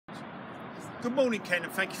Good morning, Ken,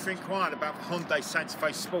 and thank you for inquiring about the Hyundai Santa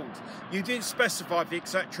Fe Sport. You didn't specify the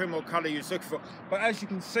exact trim or colour you was looking for, but as you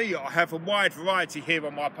can see, I have a wide variety here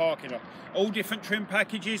on my parking lot. All different trim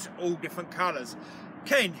packages, all different colours.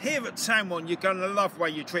 Ken, here at Tameron, you're going to love the way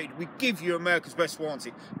you're treated. We give you America's best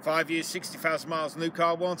warranty. 5 years, 60,000 miles new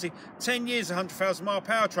car warranty. 10 years, 100,000 mile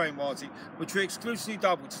powertrain warranty, which we exclusively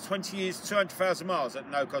double to 20 years, 200,000 miles at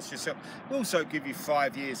no cost yourself. We also give you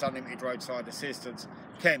 5 years unlimited roadside assistance.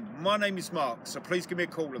 Ken, my name is Mark, so please give me a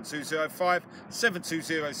call on 205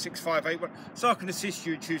 720 6581 so I can assist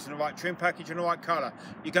you in choosing the right trim package and the right colour.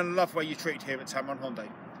 You're going to love the way you're treated here at Tameron Hyundai.